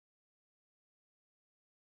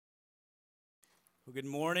Well, good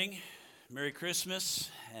morning. Merry Christmas,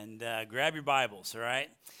 and grab your Bibles, all right?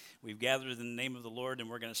 We've gathered in the name of the Lord, and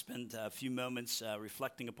we're going to spend a few moments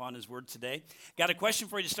reflecting upon His Word today. Got a question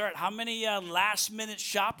for you to start. How many last-minute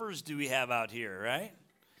shoppers do we have out here, right?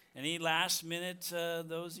 Any last-minute,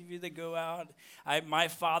 those of you that go out? My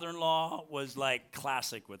father-in-law was like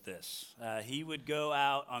classic with this. He would go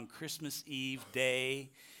out on Christmas Eve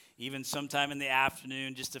day, even sometime in the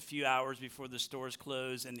afternoon, just a few hours before the stores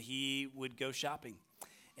close, and he would go shopping.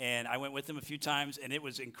 And I went with him a few times, and it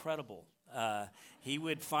was incredible. He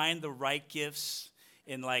would find the right gifts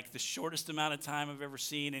in like the shortest amount of time I've ever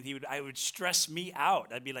seen, and I would stress me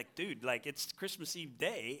out. I'd be like, dude, like it's Christmas Eve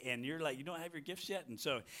day, and you're like, you don't have your gifts yet? And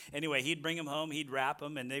so anyway, he'd bring them home, he'd wrap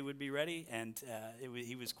them, and they would be ready, and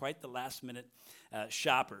he was quite the last-minute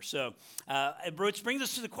shopper. So which brings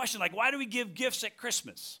us to the question, like, why do we give gifts at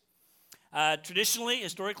Christmas? Traditionally,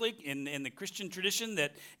 historically, in the Christian tradition,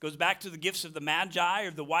 that goes back to the gifts of the Magi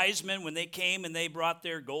or the wise men when they came and they brought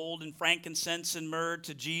their gold and frankincense and myrrh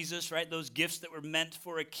to Jesus, right? Those gifts that were meant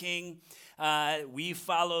for a king. We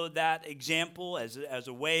follow that example as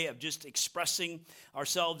a way of just expressing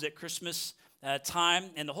ourselves at Christmas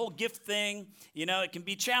time. And the whole gift thing, it can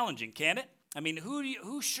be challenging, can it? I mean,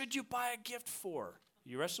 who should you buy a gift for?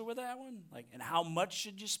 You wrestle with that one? And how much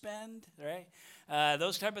should you spend, right?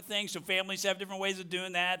 Those type of things. So families have different ways of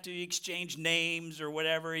doing that. Do you exchange names or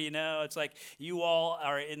whatever, It's like you all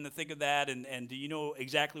are in the thick of that, and do you know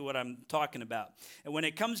exactly what I'm talking about? And when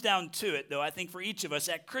it comes down to it, though, I think for each of us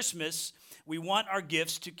at Christmas, we want our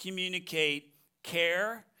gifts to communicate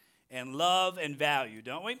care and love and value,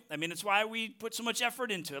 don't we? I mean, it's why we put so much effort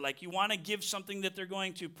into it. Like, you want to give something that they're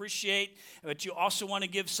going to appreciate, but you also want to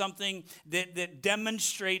give something that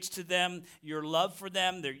demonstrates to them your love for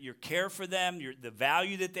them, your care for them, the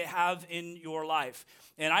value that they have in your life.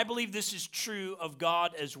 And I believe this is true of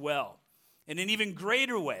God as well, in an even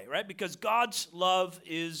greater way, right? Because God's love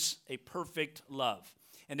is a perfect love.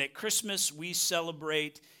 And at Christmas, we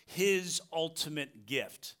celebrate His ultimate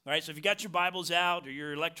gift. All right, so if you got your Bibles out or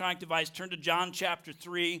your electronic device, turn to John chapter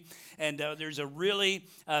 3. And there's a really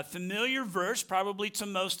familiar verse, probably to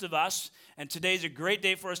most of us. And today's a great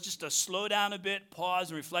day for us just to slow down a bit,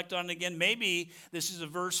 pause, and reflect on it again. Maybe this is a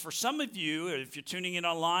verse for some of you, or if you're tuning in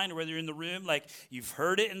online or whether you're in the room, like you've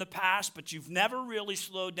heard it in the past, but you've never really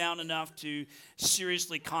slowed down enough to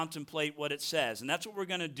seriously contemplate what it says. And that's what we're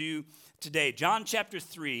going to do today. John chapter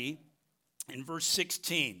 3 in verse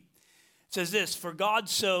 16. It says this: "For God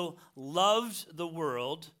so loved the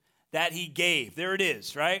world that He gave." There it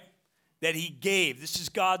is, right? That He gave. This is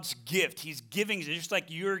God's gift. He's giving, just like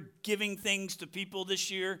you're giving things to people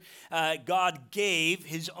this year. God gave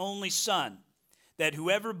His only Son, that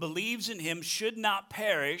whoever believes in Him should not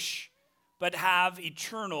perish, but have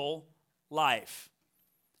eternal life.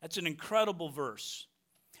 That's an incredible verse.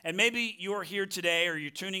 And maybe you're here today, or you're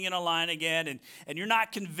tuning in online again, and you're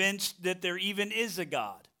not convinced that there even is a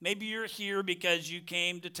God. Maybe you're here because you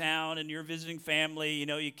came to town and you're visiting family.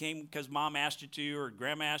 You came because mom asked you to, or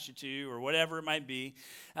grandma asked you to, or whatever it might be.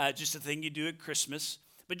 Just a thing you do at Christmas.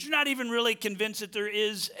 But you're not even really convinced that there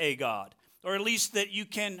is a God, or at least that you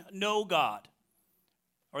can know God,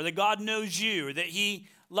 or that God knows you, or that He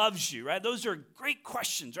loves you, right? Those are great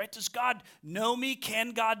questions, right? Does God know me?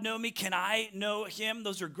 Can God know me? Can I know Him?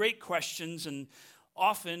 Those are great questions, and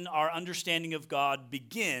often our understanding of God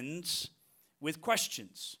begins with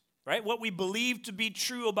questions, right? What we believe to be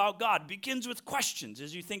true about God begins with questions.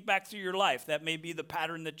 As you think back through your life, that may be the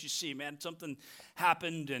pattern that you see. Man, something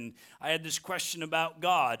happened, and I had this question about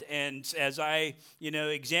God, and as I,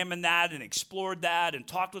 examined that and explored that and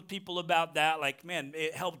talked with people about that,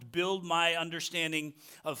 it helped build my understanding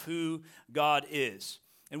of who God is.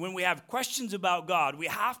 And when we have questions about God, we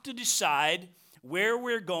have to decide where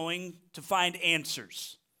we're going to find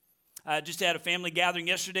answers. Just had a family gathering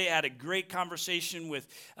yesterday. I had a great conversation with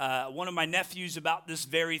one of my nephews about this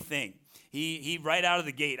very thing. He right out of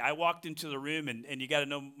the gate, I walked into the room, and you got to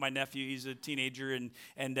know my nephew. He's a teenager, and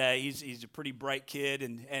he's a pretty bright kid,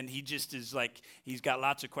 and he just is like, he's got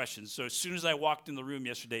lots of questions. So as soon as I walked in the room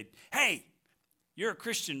yesterday, "Hey, you're a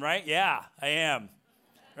Christian, right?" "Yeah, I am."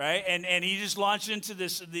 Right? And he just launched into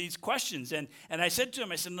these questions. And I said to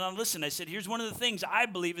him, I said, "No, listen," I said, "here's one of the things I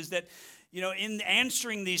believe is that, in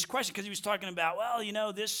answering these questions," because he was talking about,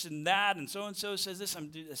 this and that, and so says this.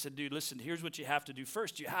 I said, "Dude, listen, here's what you have to do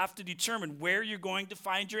first. You have to determine where you're going to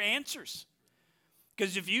find your answers.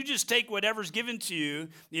 Because if you just take whatever's given to you,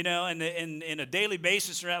 in a daily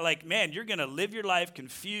basis, you're going to live your life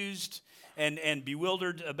confused and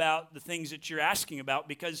bewildered about the things that you're asking about,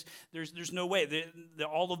 because there's no way.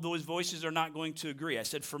 All of those voices are not going to agree." I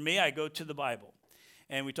said, "For me, I go to the Bible.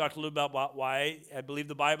 And we talked a little about why I believe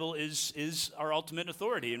the Bible is our ultimate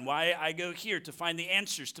authority and why I go here to find the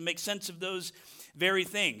answers, to make sense of those very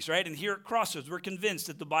things, right? And here at Crossroads, we're convinced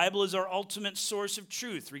that the Bible is our ultimate source of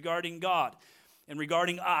truth regarding God and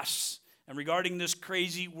regarding us and regarding this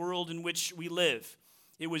crazy world in which we live.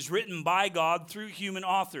 It was written by God through human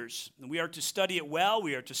authors, and we are to study it well.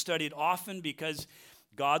 We are to study it often because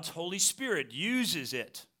God's Holy Spirit uses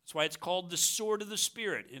it. That's why it's called the sword of the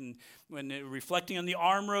Spirit. And when reflecting on the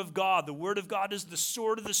armor of God, the Word of God is the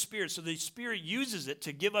sword of the Spirit. So the Spirit uses it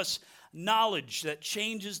to give us knowledge that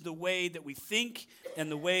changes the way that we think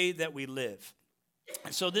and the way that we live.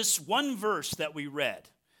 And so this one verse that we read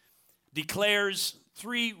declares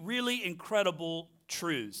three really incredible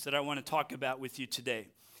truths that I want to talk about with you today.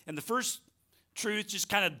 And the first truth just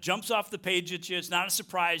kind of jumps off the page at you. It's not a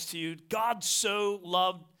surprise to you. God so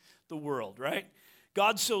loved the world, right?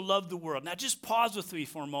 God so loved the world. Now just pause with me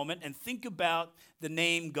for a moment and think about the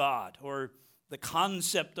name God, or the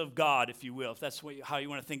concept of God, if you will, if that's how you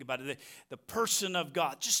want to think about it, the person of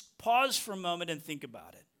God. Just pause for a moment and think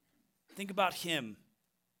about it. Think about Him.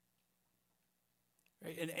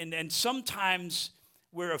 Right? And sometimes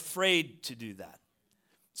we're afraid to do that.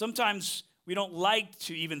 Sometimes we don't like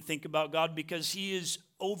to even think about God because He is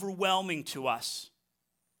overwhelming to us.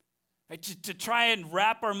 Right? To try and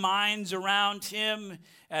wrap our minds around Him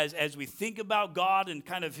as we think about God and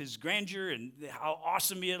kind of His grandeur and how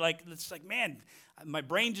awesome He is. It's like, man, my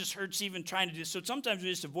brain just hurts even trying to do this. So sometimes we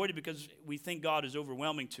just avoid it because we think God is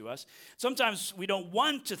overwhelming to us. Sometimes we don't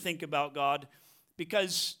want to think about God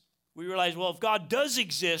because we realize, well, if God does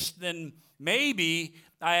exist, then maybe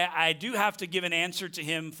I do have to give an answer to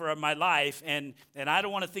Him for my life, and I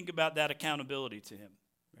don't want to think about that accountability to Him.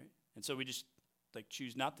 Right? And so we just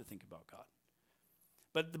choose not to think about God.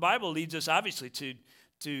 But the Bible leads us obviously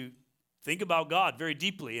to think about God very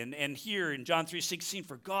deeply. And here in John 3:16,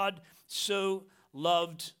 for God so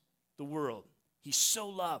loved the world. He so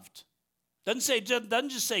loved. Doesn't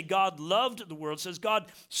just say God loved the world. It says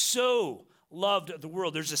God so loved the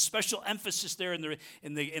world. There's a special emphasis there in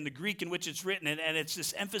the Greek in which it's written, and it's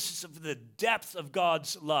this emphasis of the depth of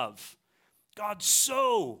God's love. God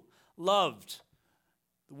so loved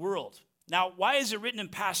the world. Now, why is it written in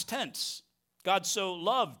past tense? God so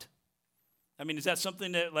loved. I mean, is that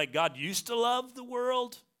something that God used to love the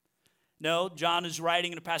world? No, John is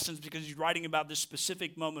writing in a past tense because he's writing about this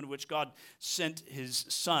specific moment in which God sent His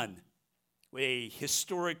Son. A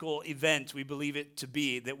historical event, we believe it to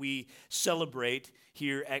be, that we celebrate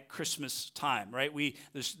here at Christmas time, right?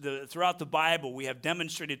 Throughout the Bible, we have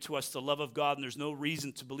demonstrated to us the love of God, and there's no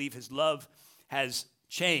reason to believe His love has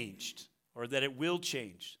changed or that it will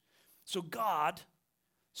change. So God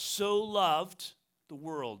so loved the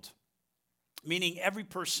world, meaning every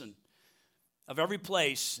person of every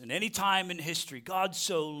place and any time in history. God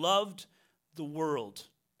so loved the world.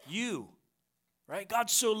 You. Right? God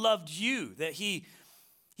so loved you that he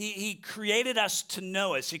created us to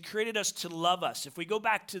know us. He created us to love us. If we go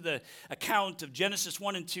back to the account of Genesis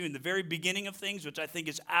 1 and 2 in the very beginning of things, which I think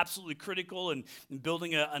is absolutely critical in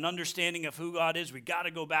building an understanding of who God is, we got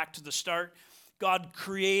to go back to the start. God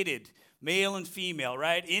created male and female,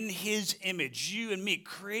 right? In His image, you and me,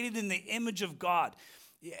 created in the image of God.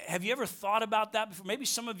 Have you ever thought about that before? Maybe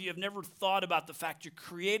some of you have never thought about the fact you're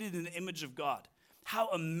created in the image of God. How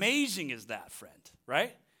amazing is that, friend,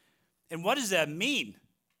 right? And what does that mean?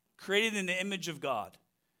 Created in the image of God.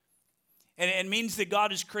 And it means that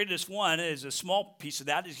God has created us, one, as a small piece of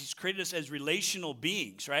that, is He's created us as relational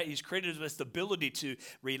beings, right? He's created us with the ability to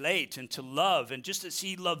relate and to love. And just as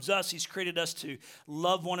He loves us, He's created us to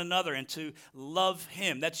love one another and to love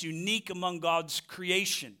Him. That's unique among God's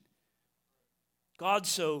creation. God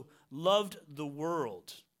so loved the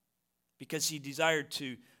world because He desired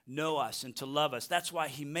to know us and to love us. That's why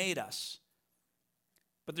He made us.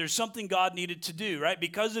 But there's something God needed to do, right?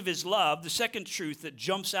 Because of His love, the second truth that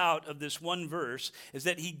jumps out of this one verse is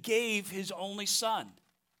that He gave His only Son.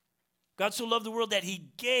 God so loved the world that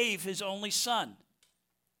He gave His only Son.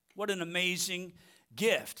 What an amazing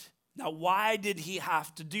gift. Now, why did He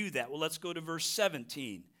have to do that? Well, let's go to verse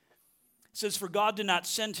 17. It says, for God did not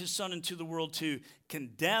send His Son into the world to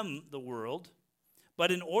condemn the world,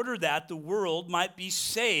 but in order that the world might be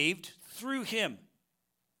saved through Him.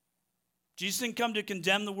 Jesus didn't come to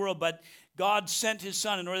condemn the world, but God sent His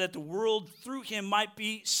Son in order that the world through Him might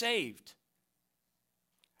be saved.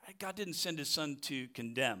 God didn't send His Son to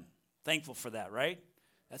condemn. Thankful for that, right?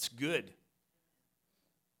 That's good.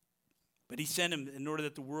 But He sent Him in order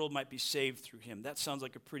that the world might be saved through Him. That sounds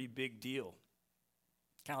like a pretty big deal.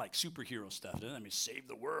 Kind of like superhero stuff, doesn't it? I mean, save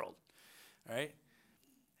the world, right?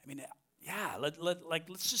 I mean, Yeah,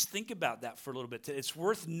 let's just think about that for a little bit. It's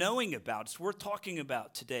worth knowing about. It's worth talking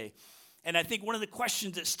about today. And I think one of the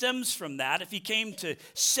questions that stems from that, if he came to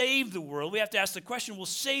save the world, we have to ask the question, well,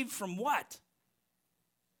 saved from what?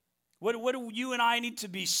 What do you and I need to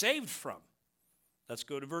be saved from? Let's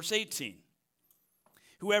go to verse 18.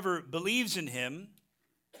 Whoever believes in him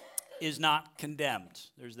is not condemned.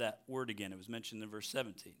 There's that word again. It was mentioned in verse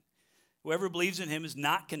 17. Whoever believes in him is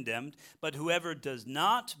not condemned, but whoever does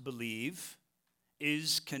not believe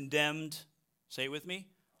is condemned, say it with me,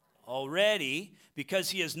 already,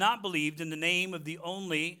 because he has not believed in the name of the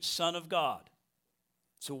only Son of God.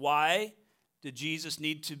 So why did Jesus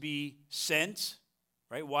need to be sent?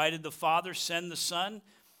 Right? Why did the Father send the Son?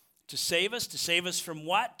 To save us. To save us from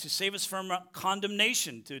what? To save us from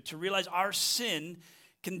condemnation. To realize our sin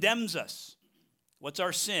condemns us. What's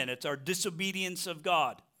our sin? It's our disobedience of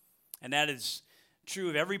God. And that is true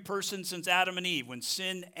of every person since Adam and Eve when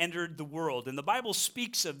sin entered the world. And the Bible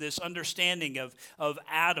speaks of this understanding of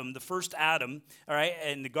Adam, the first Adam, all right,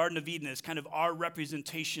 in the Garden of Eden as kind of our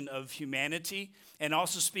representation of humanity, and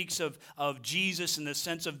also speaks of Jesus in the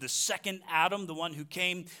sense of the second Adam, the one who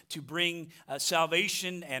came to bring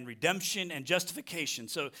salvation and redemption and justification.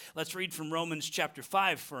 So let's read from Romans chapter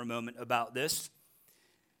 5 for a moment about this.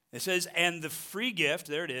 It says, and the free gift,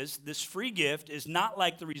 there it is, this free gift is not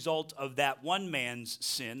like the result of that one man's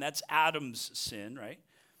sin. That's Adam's sin, right?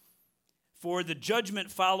 For the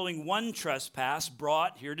judgment following one trespass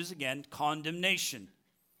brought, here it is again, condemnation.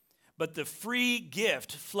 But the free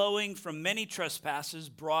gift flowing from many trespasses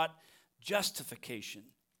brought justification.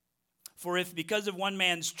 For if because of one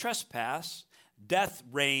man's trespass, death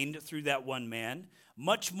reigned through that one man,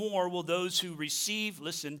 much more will those who receive,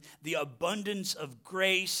 listen, the abundance of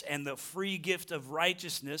grace and the free gift of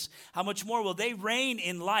righteousness, how much more will they reign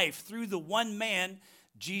in life through the one man,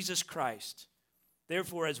 Jesus Christ?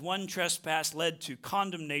 Therefore, as one trespass led to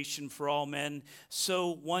condemnation for all men,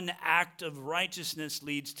 so one act of righteousness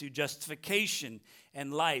leads to justification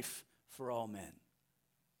and life for all men.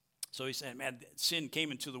 So he said, man, sin came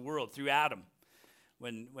into the world through Adam.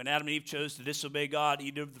 When Adam and Eve chose to disobey God,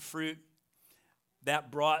 eat of the fruit,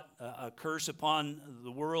 that brought a curse upon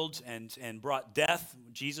the world and brought death.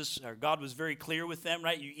 God was very clear with them,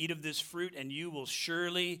 right? You eat of this fruit and you will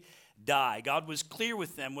surely die. God was clear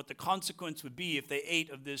with them what the consequence would be if they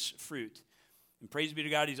ate of this fruit. And praise be to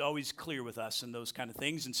God, he's always clear with us in those kind of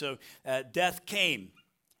things. And so death came.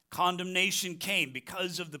 Condemnation came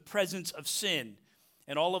because of the presence of sin.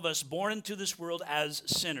 And all of us born into this world as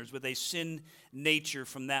sinners with a sin nature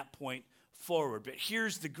from that point forward. But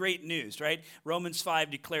here's the great news, right? Romans 5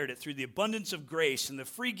 declared it through the abundance of grace and the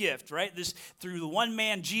free gift, right? This through the one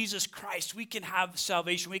man, Jesus Christ, we can have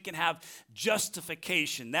salvation. We can have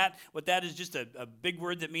justification. What that is just a big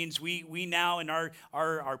word that means we now in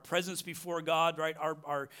our presence before God, right?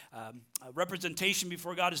 Our representation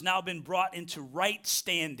before God has now been brought into right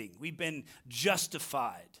standing. We've been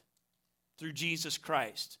justified through Jesus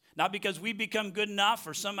Christ. Not because we become good enough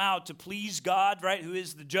or somehow to please God, right, who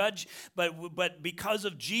is the judge, but because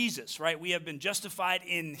of Jesus, right? We have been justified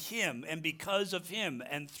in him and because of him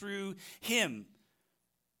and through him.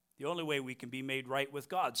 The only way we can be made right with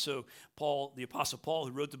God. So Paul, the Apostle Paul,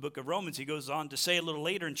 who wrote the book of Romans, he goes on to say a little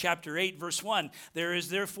later in chapter 8, verse 1, there is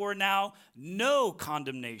therefore now no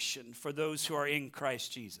condemnation for those who are in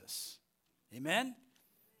Christ Jesus. Amen?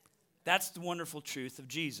 That's the wonderful truth of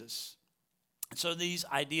Jesus. And so these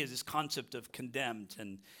ideas, this concept of condemned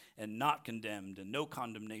and not condemned and no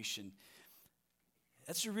condemnation,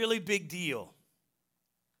 that's a really big deal.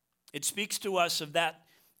 It speaks to us of that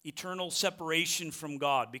eternal separation from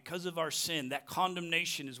God because of our sin. That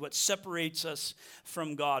condemnation is what separates us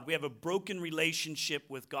from God. We have a broken relationship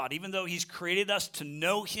with God. Even though he's created us to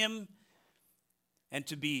know him and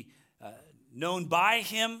to be known by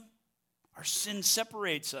him, our sin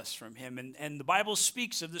separates us from him. And the Bible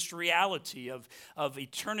speaks of this reality of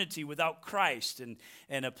eternity without Christ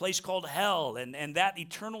and a place called hell and that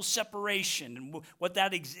eternal separation and what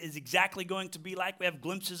that is exactly going to be like. We have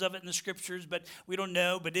glimpses of it in the scriptures, but we don't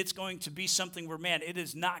know. But it's going to be something where, man, it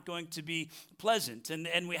is not going to be pleasant.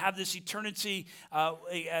 And we have this eternity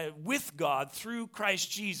with God through Christ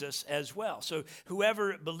Jesus as well. So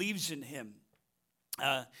whoever believes in him,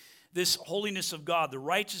 this holiness of God, the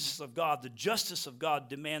righteousness of God, the justice of God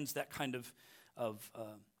demands that kind of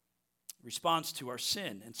response to our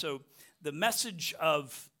sin. And so the message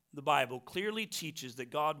of the Bible clearly teaches that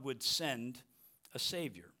God would send a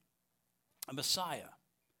Savior, a Messiah,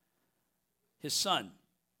 his Son.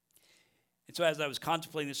 And so as I was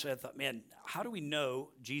contemplating this, I thought, man, how do we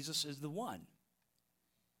know Jesus is the one?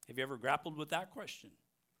 Have you ever grappled with that question?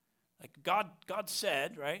 Like God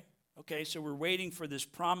said, right? Okay, so we're waiting for this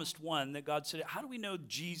promised one that God said. How do we know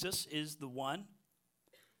Jesus is the one?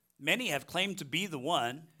 Many have claimed to be the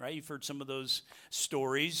one, right? You've heard some of those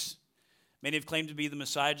stories. Many have claimed to be the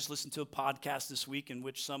Messiah. Just listened to a podcast this week in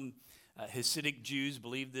which some Hasidic Jews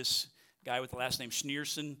believe this guy with the last name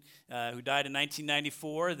Schneerson, who died in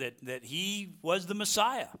 1994, that he was the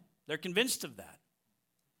Messiah. They're convinced of that.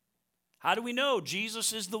 How do we know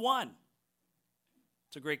Jesus is the one?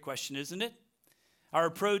 It's a great question, isn't it? Our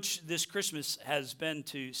approach this Christmas has been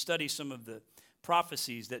to study some of the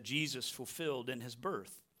prophecies that Jesus fulfilled in his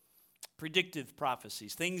birth. Predictive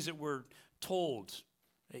prophecies, things that were told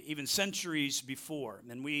even centuries before.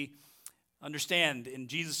 And we understand in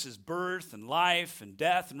Jesus' birth and life and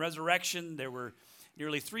death and resurrection, there were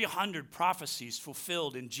nearly 300 prophecies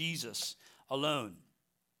fulfilled in Jesus alone.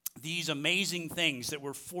 These amazing things that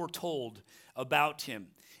were foretold about him.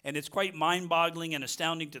 And it's quite mind-boggling and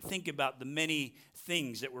astounding to think about the many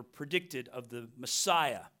things that were predicted of the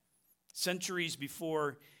Messiah centuries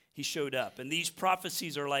before he showed up. And these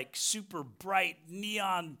prophecies are like super bright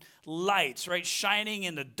neon lights, right? Shining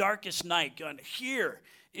in the darkest night, going, here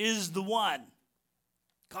is the one.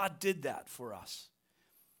 God did that for us.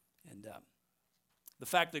 And the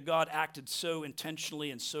fact that God acted so intentionally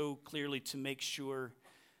and so clearly to make sure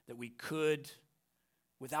that we could,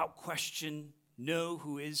 without question, know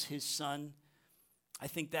who is his son, I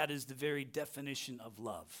think that is the very definition of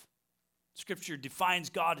love. Scripture defines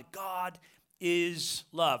God. God is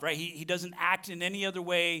love, right? He doesn't act in any other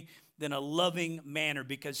way than a loving manner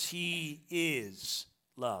because he is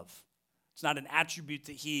love. It's not an attribute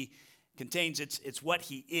that he contains, it's what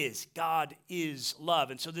he is. God is love.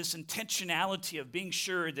 And so this intentionality of being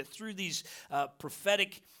sure that through these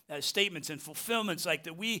prophetic statements and fulfillments like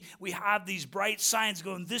that, we have these bright signs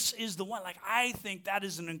going, this is the one. Like, I think that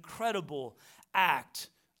is an incredible act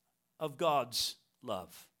of God's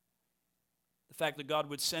love. The fact that God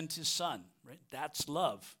would send his son, right? That's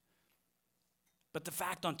love. But the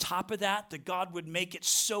fact on top of that God would make it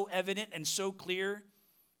so evident and so clear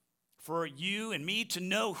for you and me to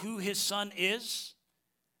know who his son is,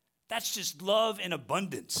 that's just love in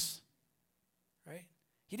abundance, right?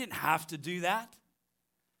 He didn't have to do that.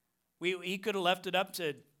 He could have left it up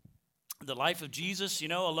to the life of Jesus,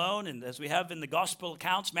 alone. And as we have in the gospel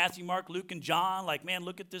accounts, Matthew, Mark, Luke, and John, like, man,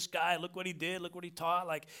 look at this guy. Look what he did. Look what he taught.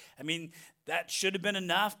 That should have been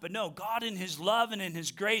enough. But no, God in his love and in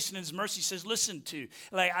his grace and his mercy says, listen to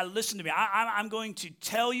me. I'm going to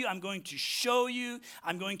tell you. I'm going to show you.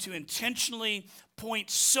 I'm going to intentionally point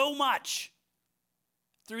so much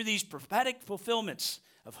through these prophetic fulfillments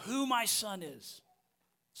of who my son is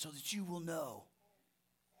so that you will know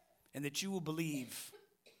and that you will believe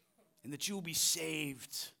and that you will be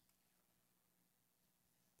saved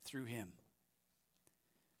through him.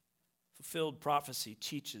 Fulfilled prophecy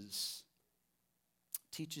teaches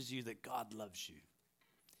you that God loves you.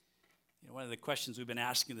 One of the questions we've been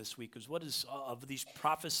asking this week was, what is, of these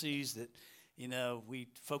prophecies that, we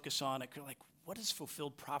focus on, like, what does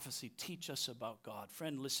fulfilled prophecy teach us about God?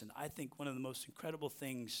 Friend, listen, I think one of the most incredible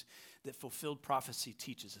things that fulfilled prophecy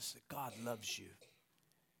teaches us is that God loves you.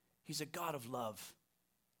 He's a God of love.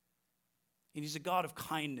 And he's a God of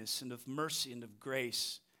kindness and of mercy and of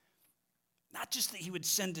grace. Not just that he would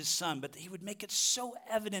send his son, but that he would make it so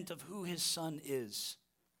evident of who his son is.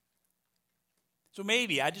 So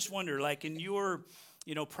maybe, I just wonder, like in your,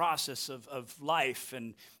 process of life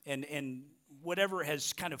and whatever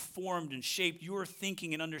has kind of formed and shaped your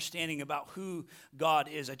thinking and understanding about who God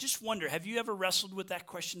is, I just wonder, have you ever wrestled with that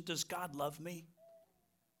question? Does God love me?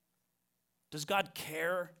 Does God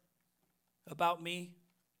care about me?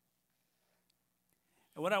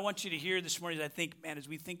 And what I want you to hear this morning is, I think, man, as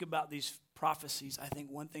we think about these prophecies, I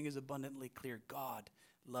think one thing is abundantly clear. God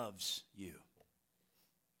loves you,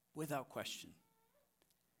 without question.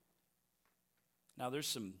 Now, there's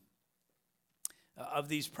some of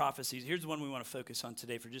these prophecies. Here's the one we want to focus on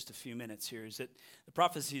today for just a few minutes here, is that the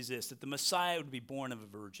prophecy is this, that the Messiah would be born of a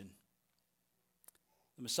virgin.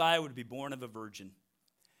 The Messiah would be born of a virgin.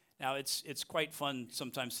 Now, it's quite fun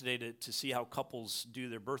sometimes today to see how couples do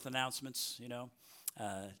their birth announcements,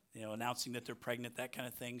 announcing that they're pregnant, that kind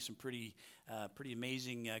of thing. Some pretty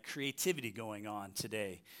amazing creativity going on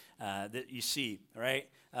today that you see, all right?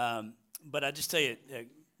 But I just tell you,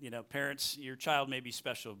 parents, your child may be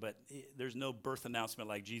special, but there's no birth announcement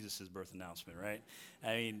like Jesus' birth announcement, right?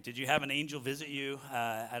 I mean, did you have an angel visit you?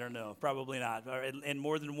 I don't know, probably not, and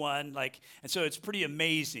more than one. And so it's pretty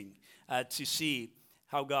amazing to see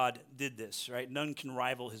how God did this, right? None can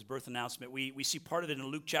rival his birth announcement. We see part of it in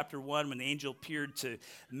Luke chapter 1 when the angel appeared to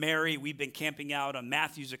Mary. We've been camping out on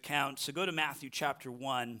Matthew's account. So go to Matthew chapter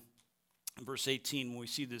 1. In verse 18, when we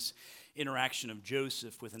see this interaction of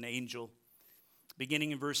Joseph with an angel,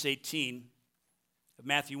 beginning in verse 18 of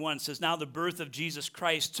Matthew 1, it says, "Now the birth of Jesus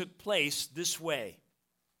Christ took place this way.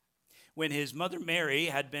 When his mother Mary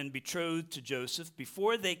had been betrothed to Joseph,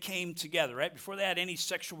 before they came together, right, before they had any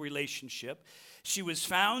sexual relationship, she was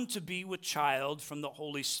found to be with child from the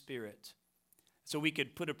Holy Spirit." So we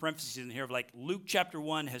could put a parenthesis in here of like Luke chapter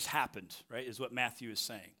 1 has happened, right, is what Matthew is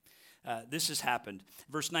saying. This has happened.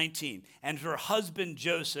 Verse 19, "And her husband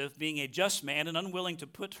Joseph, being a just man and unwilling to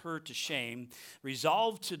put her to shame,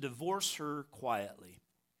 resolved to divorce her quietly.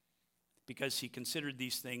 Because he considered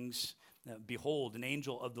these things, behold, an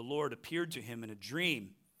angel of the Lord appeared to him in a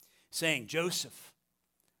dream, saying, 'Joseph,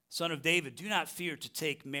 son of David, do not fear to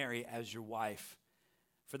take Mary as your wife,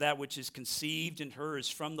 for that which is conceived in her is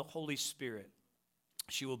from the Holy Spirit.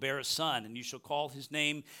 She will bear a son, and you shall call his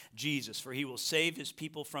name Jesus, for he will save his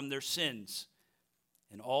people from their sins.'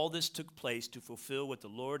 And all this took place to fulfill what the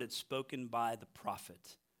Lord had spoken by the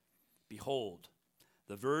prophet. 'Behold,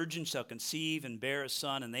 the virgin shall conceive and bear a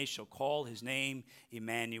son, and they shall call his name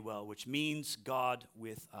Emmanuel,' which means God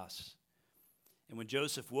with us. And when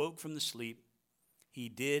Joseph woke from the sleep, he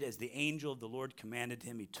did as the angel of the Lord commanded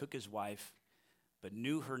him. He took his wife, but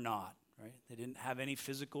knew her not." Right? They didn't have any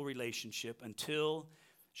physical relationship until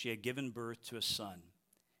she had given birth to a son,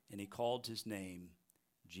 and he called his name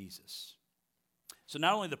Jesus. So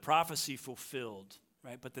not only the prophecy fulfilled,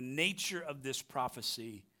 right, but the nature of this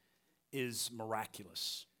prophecy is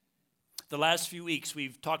miraculous. The last few weeks,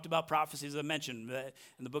 we've talked about prophecies, as I mentioned.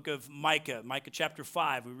 In the book of Micah, Micah chapter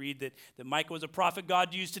 5, we read that Micah was a prophet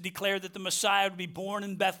God used to declare that the Messiah would be born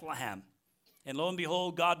in Bethlehem. And lo and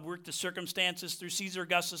behold, God worked the circumstances through Caesar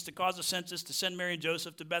Augustus to cause a census to send Mary and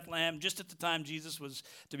Joseph to Bethlehem just at the time Jesus was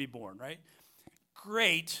to be born, right?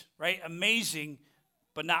 Great, right? Amazing,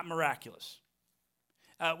 but not miraculous.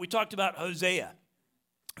 We talked about Hosea,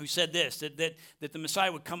 who said this, that the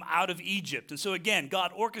Messiah would come out of Egypt. And so again,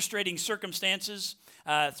 God orchestrating circumstances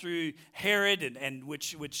through Herod, and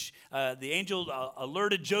which the angel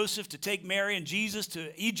alerted Joseph to take Mary and Jesus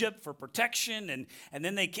to Egypt for protection, and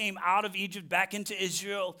then they came out of Egypt back into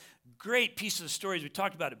Israel. Great piece of stories. We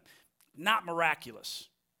talked about it. Not miraculous.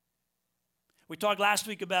 We talked last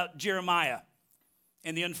week about Jeremiah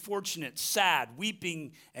and the unfortunate, sad,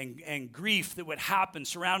 weeping, and grief that would happen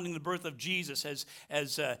surrounding the birth of Jesus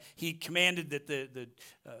as he commanded that the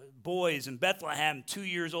boys in Bethlehem, 2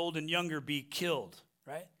 years old and younger, be killed,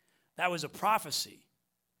 right? That was a prophecy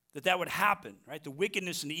that would happen, right? The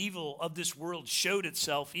wickedness and evil of this world showed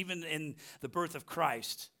itself even in the birth of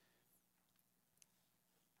Christ.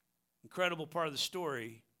 Incredible part of the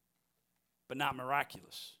story, but not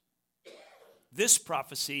miraculous. This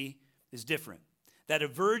prophecy is different. That a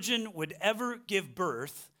virgin would ever give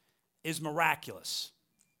birth is miraculous.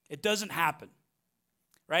 It doesn't happen,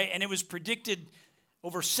 right? And it was predicted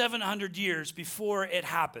over 700 years before it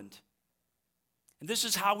happened. And this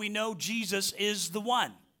is how we know Jesus is the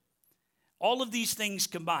one. All of these things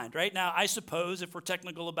combined, right? Now, I suppose if we're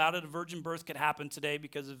technical about it, a virgin birth could happen today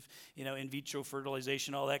because of, in vitro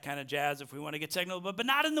fertilization, all that kind of jazz, if we want to get technical, but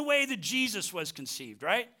not in the way that Jesus was conceived,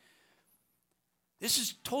 right? This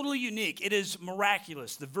is totally unique. It is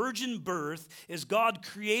miraculous. The virgin birth is God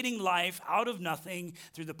creating life out of nothing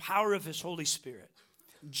through the power of his Holy Spirit.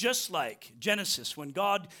 Just like Genesis, when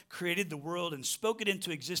God created the world and spoke it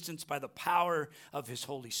into existence by the power of his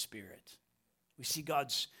Holy Spirit. We see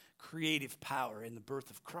God's creative power in the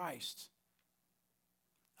birth of Christ.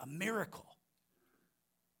 A miracle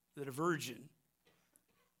that a virgin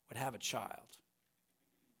would have a child.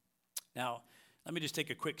 Now, let me just take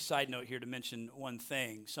a quick side note here to mention one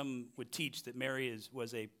thing. Some would teach that Mary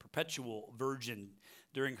was a perpetual virgin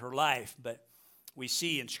during her life, but we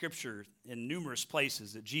see in Scripture in numerous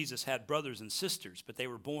places that Jesus had brothers and sisters, but they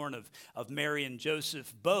were born of Mary and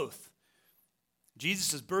Joseph both.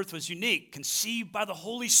 Jesus' birth was unique, conceived by the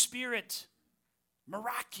Holy Spirit.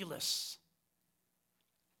 Miraculous.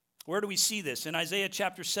 Where do we see this? In Isaiah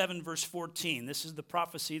chapter 7, verse 14. This is the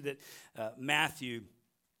prophecy that Matthew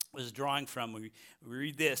was drawing from. We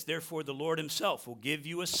read this: "Therefore the Lord himself will give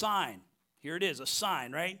you a sign." Here it is, a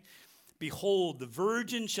sign, right? "Behold, the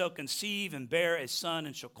virgin shall conceive and bear a son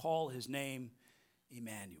and shall call his name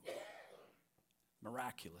Emmanuel."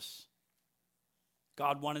 Miraculous.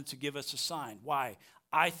 God wanted to give us a sign. Why?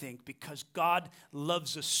 I think because God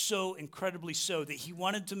loves us so incredibly so that he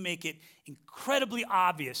wanted to make it incredibly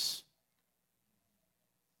obvious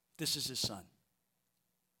this is his son.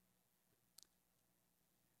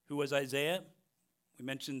 Who was Isaiah? We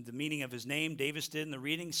mentioned the meaning of his name. Davis did in the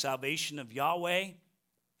reading, salvation of Yahweh.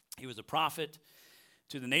 He was a prophet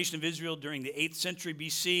to the nation of Israel during the 8th century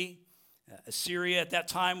BC. Assyria at that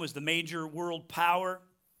time was the major world power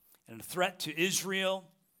and a threat to Israel.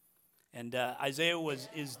 And Isaiah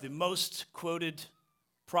is the most quoted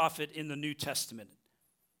prophet in the New Testament.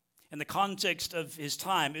 In the context of his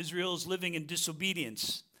time, Israel is living in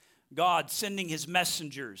disobedience. God sending his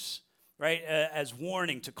messengers, right, as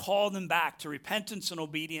warning to call them back to repentance and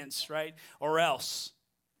obedience, right, or else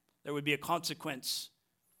there would be a consequence.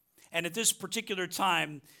 And at this particular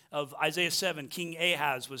time of Isaiah 7, King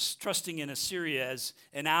Ahaz was trusting in Assyria as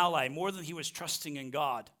an ally more than he was trusting in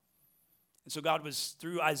God. And so God was,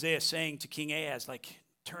 through Isaiah, saying to King Ahaz, like,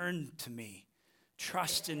 turn to me,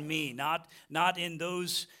 trust in me, not in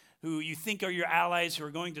those who you think are your allies who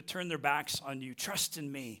are going to turn their backs on you. Trust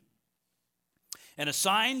in me. And a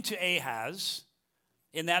sign to Ahaz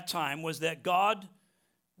in that time was that God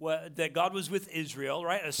was with Israel,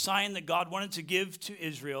 right? A sign that God wanted to give to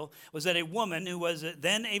Israel was that a woman who was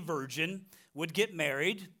then a virgin would get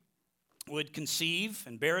married, would conceive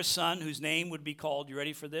and bear a son whose name would be called, you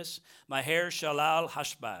ready for this? Maher Shalal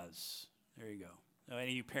Hashbaz. There you go. Now,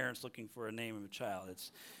 any of you parents looking for a name of a child, I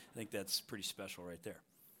think that's pretty special right there.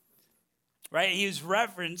 Right? He is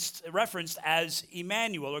referenced as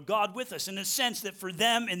Emmanuel, or God with us, in the sense that for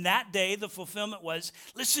them in that day, the fulfillment was,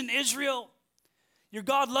 listen, Israel, your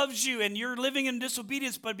God loves you and you're living in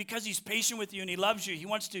disobedience, but because he's patient with you and he loves you, he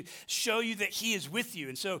wants to show you that he is with you.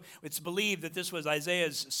 And so it's believed that this was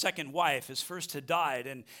Isaiah's second wife. His first had died,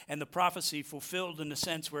 and the prophecy fulfilled in the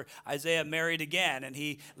sense where Isaiah married again and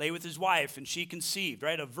he lay with his wife and she conceived,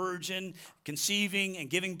 right? A virgin conceiving and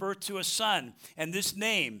giving birth to a son. And this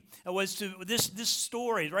name was to this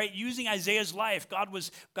story, right? Using Isaiah's life, God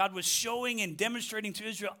was showing and demonstrating to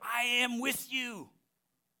Israel, I am with you.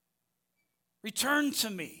 Return to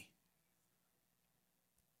me.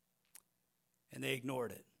 And they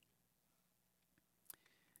ignored it.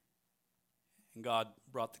 And God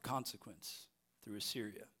brought the consequence through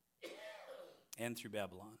Assyria and through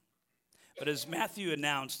Babylon. But as Matthew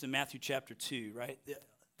announced in Matthew chapter 2, right,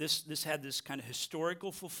 this had this kind of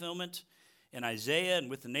historical fulfillment in Isaiah and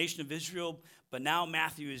with the nation of Israel. But now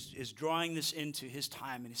Matthew is drawing this into his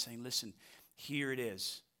time, and he's saying, listen, here it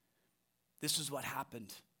is. This is what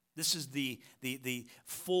happened. This is the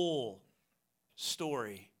full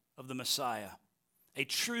story of the Messiah, a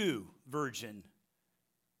true virgin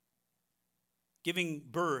giving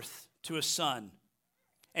birth to a son,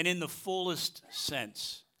 and in the fullest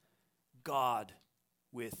sense, God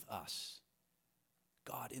with us,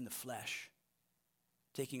 God in the flesh,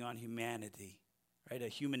 taking on humanity, right? A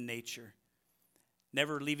human nature.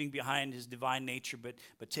 Never leaving behind his divine nature, but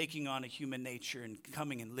taking on a human nature and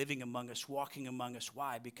coming and living among us, walking among us.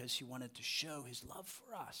 Why? Because he wanted to show his love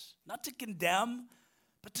for us. Not to condemn,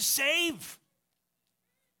 but to save.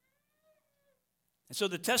 And so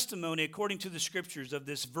the testimony, according to the scriptures, of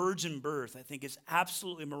this virgin birth, I think is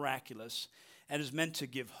absolutely miraculous and is meant to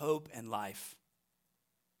give hope and life.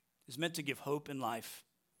 It's meant to give hope and life.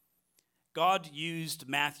 God used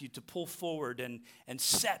Matthew to pull forward and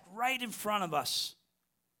set right in front of us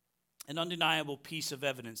an undeniable piece of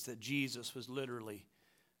evidence that Jesus was literally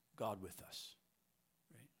God with us.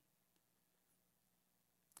 Right?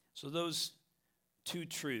 So those two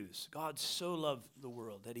truths, God so loved the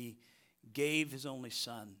world that he gave his only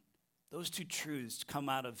son. Those two truths come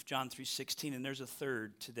out of John 3:16, and there's a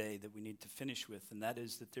third today that we need to finish with, and that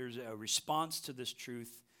is that there's a response to this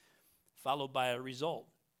truth followed by a result.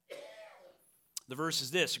 The verse is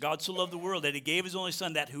this: God so loved the world that he gave his only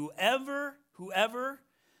son, that whoever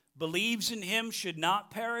believes in him should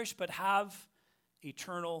not perish but have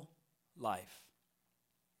eternal life.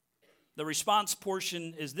 The response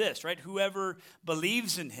portion is this, right? Whoever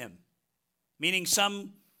believes in him, meaning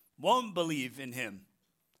some won't believe in him.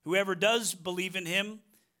 Whoever does believe in him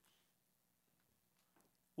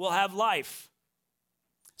will have life.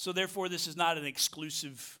 So therefore, this is not an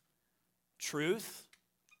exclusive truth.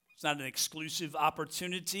 It's not an exclusive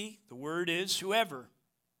opportunity. The word is whoever.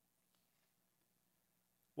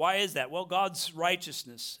 Why is that? Well, God's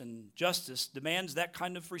righteousness and justice demands that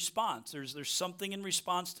kind of response. There's something in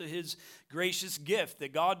response to his gracious gift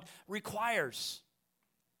that God requires.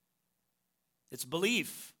 It's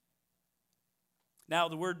belief. Now,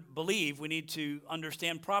 the word believe, we need to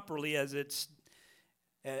understand properly as it's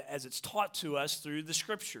taught to us through the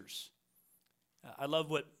scriptures. I love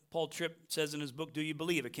what Paul Tripp says in his book, Do You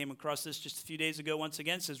Believe? I came across this just a few days ago once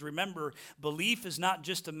again. It says, remember, belief is not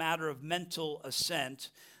just a matter of mental assent,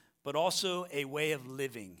 but also a way of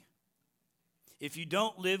living. If you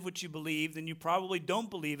don't live what you believe, then you probably don't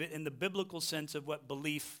believe it in the biblical sense of what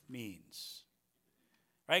belief means.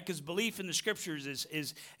 right? Because belief in the scriptures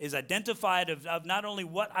is identified of not only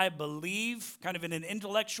what I believe, kind of in an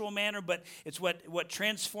intellectual manner, but it's what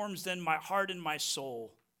transforms then my heart and my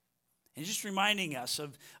soul. And just reminding us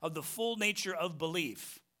of the full nature of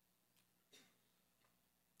belief,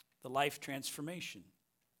 the life transformation.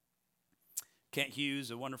 Kent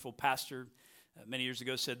Hughes, a wonderful pastor, many years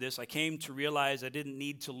ago said this: I came to realize I didn't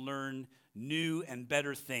need to learn new and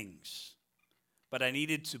better things, but I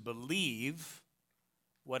needed to believe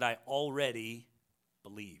what I already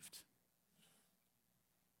believed.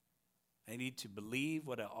 I need to believe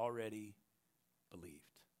what I already believed.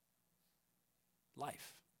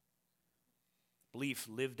 Life. Belief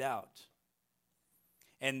lived out.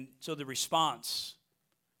 And so the response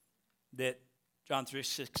that John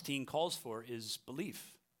 3:16 calls for is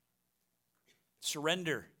belief.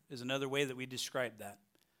 Surrender is another way that we describe that.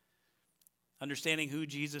 Understanding who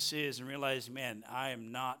Jesus is and realizing, man, I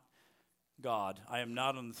am not God. I am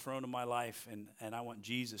not on the throne of my life, and I want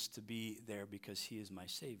Jesus to be there because he is my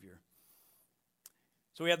Savior.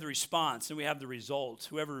 So we have the response and we have the result.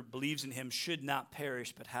 Whoever believes in him should not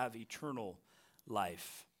perish but have eternal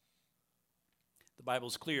life. The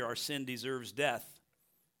Bible's clear, our sin deserves death,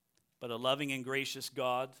 but a loving and gracious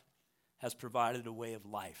God has provided a way of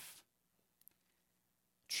life.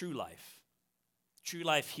 True life. True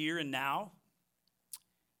life here and now.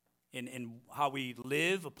 In how we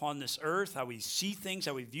live upon this earth, how we see things,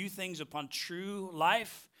 how we view things upon true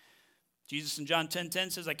life. Jesus in John 10:10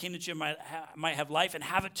 says, I came that you might have life and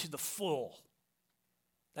have it to the full.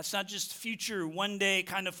 That's not just future, one day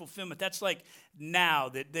kind of fulfillment. That's like now,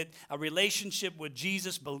 that a relationship with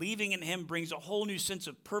Jesus, believing in him, brings a whole new sense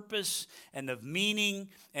of purpose and of meaning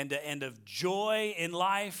and of joy in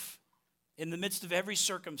life in the midst of every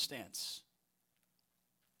circumstance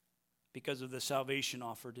because of the salvation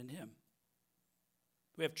offered in him.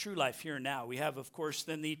 We have true life here and now. We have, of course,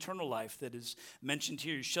 then the eternal life that is mentioned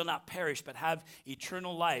here. You shall not perish, but have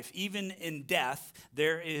eternal life. Even in death,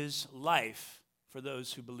 there is life for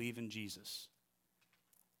those who believe in Jesus.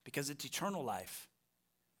 Because it's eternal life.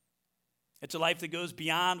 It's a life that goes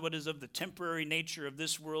beyond what is of the temporary nature of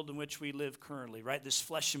this world in which we live currently, right? This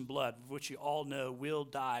flesh and blood, which you all know will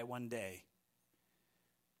die one day.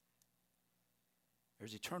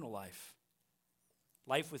 There's eternal life.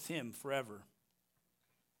 Life with him forever.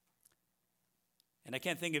 And I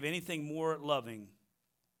can't think of anything more loving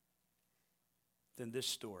than this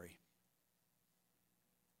story.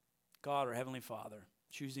 God, our Heavenly Father,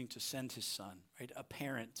 choosing to send his Son, right? A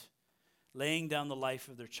parent laying down the life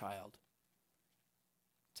of their child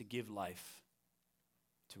to give life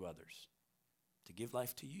to others, to give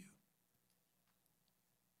life to you.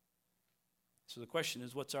 So the question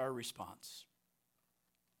is, what's our response?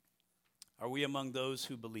 Are we among those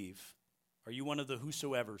who believe? Are you one of the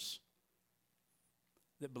whosoevers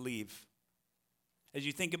that believe? As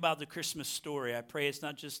you think about the Christmas story, I pray it's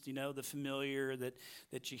not just, the familiar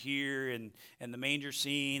that you hear and the manger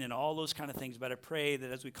scene and all those kind of things, but I pray that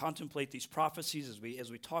as we contemplate these prophecies, as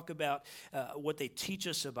we talk about what they teach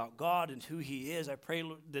us about God and who he is, I pray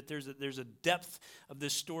that there's a depth of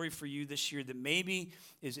this story for you this year that maybe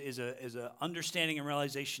is a understanding and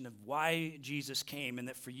realization of why Jesus came, and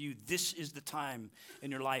that for you, this is the time in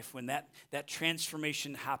your life when that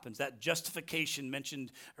transformation happens, that justification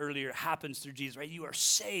mentioned earlier happens through Jesus, right? You are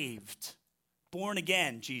saved, born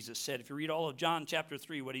again, Jesus said. If you read all of John chapter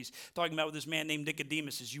 3, what he's talking about with this man named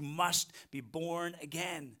Nicodemus is you must be born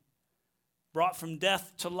again, brought from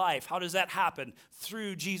death to life. How does that happen?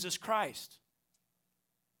 Through Jesus Christ.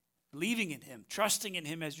 Believing in him, trusting in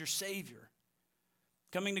him as your Savior,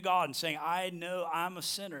 coming to God and saying, I know I'm a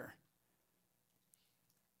sinner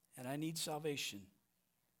and I need salvation.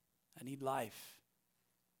 I need life.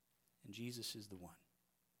 And Jesus is the one.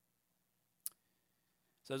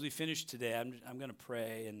 So as we finish today, I'm going to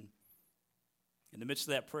pray, and in the midst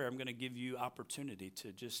of that prayer, I'm going to give you opportunity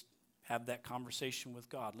to just have that conversation with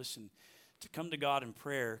God. Listen, to come to God in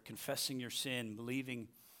prayer, confessing your sin,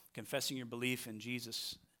 confessing your belief in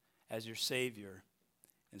Jesus as your Savior,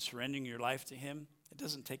 and surrendering your life to him, it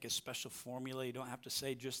doesn't take a special formula. You don't have to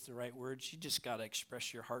say just the right words. You just got to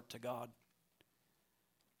express your heart to God.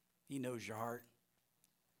 He knows your heart.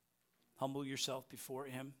 Humble yourself before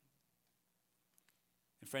him.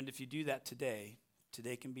 And friend, if you do that today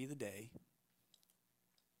can be the day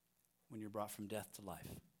when you're brought from death to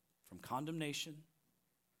life, from condemnation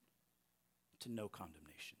to no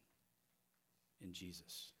condemnation in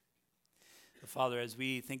Jesus. So Father, as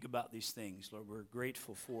we think about these things, Lord, we're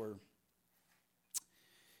grateful for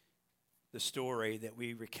the story that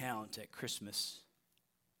we recount at Christmas.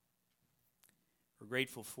 We're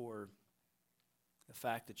grateful for the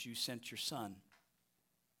fact that you sent your Son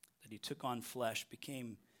that he took on flesh,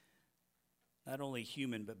 became not only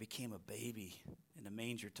human, but became a baby in a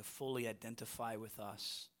manger to fully identify with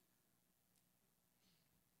us.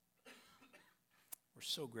 We're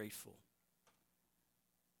so grateful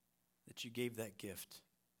that you gave that gift.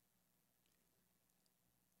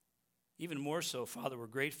 Even more so, Father, we're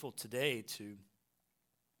grateful today to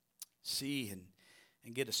see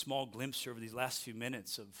and get a small glimpse over these last few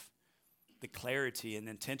minutes of the clarity and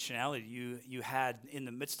intentionality you had in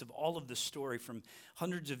the midst of all of this story from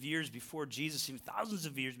hundreds of years before Jesus, even thousands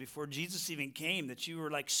of years before Jesus even came, that you were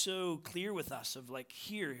like so clear with us of like,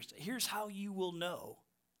 here's how you will know.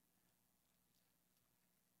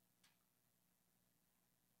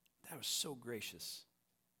 That was so gracious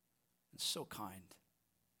and so kind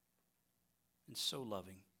and so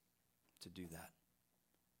loving to do that.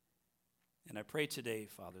 And I pray today,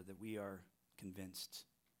 Father, that we are convinced,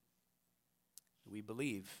 that we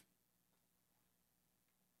believe,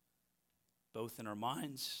 both in our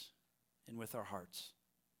minds and with our hearts,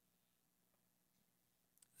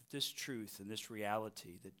 that this truth and this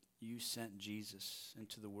reality that you sent Jesus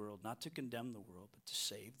into the world, not to condemn the world, but to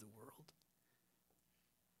save the world,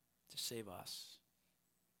 to save us.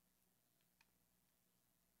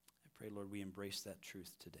 I pray, Lord, we embrace that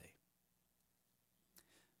truth today.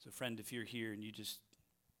 So, friend, if you're here and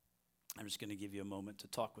I'm just going to give you a moment to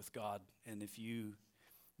talk with God. And if you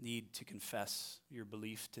need to confess your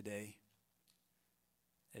belief today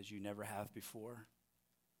as you never have before,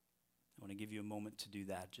 I want to give you a moment to do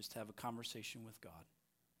that. Just have a conversation with God.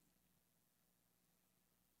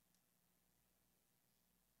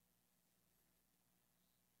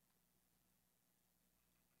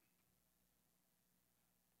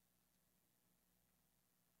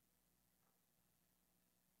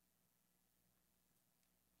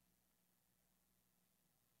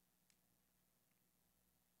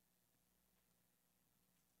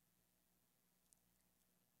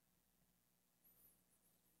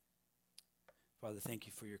 Father, thank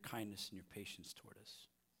you for your kindness and your patience toward us.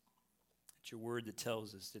 It's your word that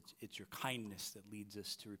tells us that it's your kindness that leads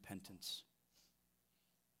us to repentance.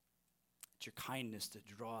 It's your kindness that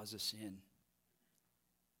draws us in.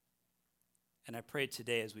 And I pray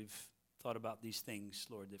today, as we've thought about these things,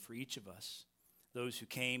 Lord, that for each of us, those who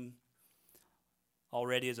came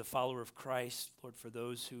already as a follower of Christ, Lord, for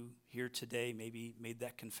those who here today maybe made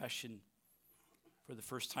that confession for the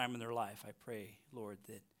first time in their life, I pray, Lord,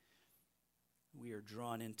 that we are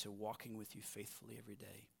drawn into walking with you faithfully every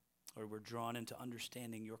day. Or we're drawn into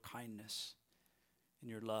understanding your kindness and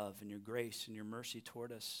your love and your grace and your mercy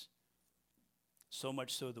toward us. So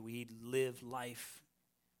much so that we live life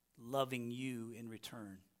loving you in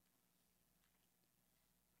return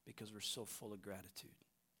because we're so full of gratitude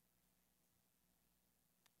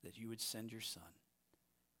that you would send your Son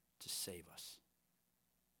to save us.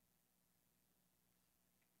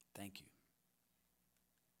 Thank you.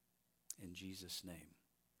 In Jesus' name,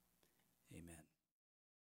 amen.